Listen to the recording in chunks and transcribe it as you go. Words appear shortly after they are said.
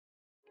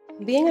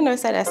Being a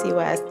nurse at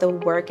SUS, the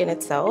work in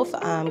itself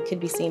could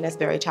be seen as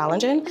very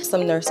challenging.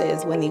 Some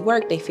nurses, when they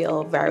work, they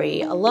feel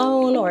very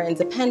alone or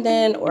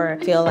independent or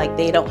feel like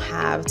they don't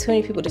have too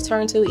many people to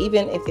turn to,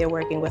 even if they're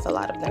working with a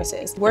lot of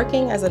nurses.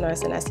 Working as a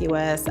nurse in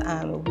SUS,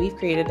 we've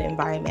created an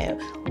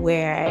environment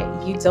where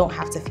you don't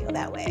have to feel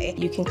that way.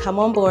 You can come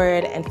on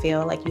board and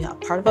feel like you are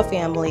part of a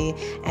family,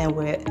 and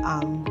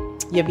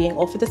you're being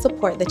offered the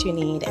support that you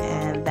need,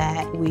 and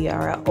that we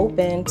are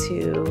open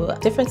to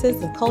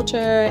differences in culture,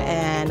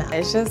 and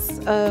it's just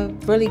a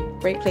really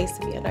great place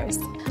to be a nurse.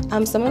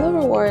 Some of the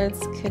rewards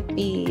could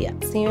be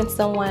seeing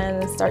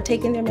someone start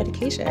taking their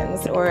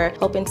medications, or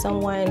helping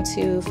someone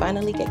to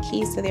finally get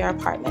keys to their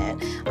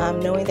apartment,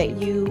 knowing that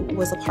you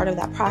was a part of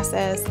that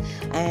process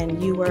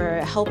and you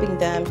were helping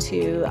them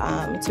to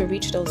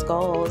reach those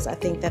goals. I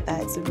think that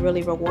that's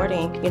really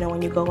rewarding. You know,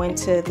 when you go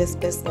into this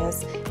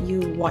business, you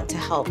want to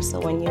help. So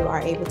when you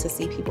are able to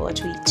see people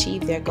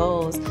achieve their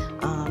goals,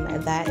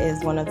 and that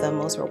is one of the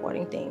most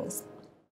rewarding things.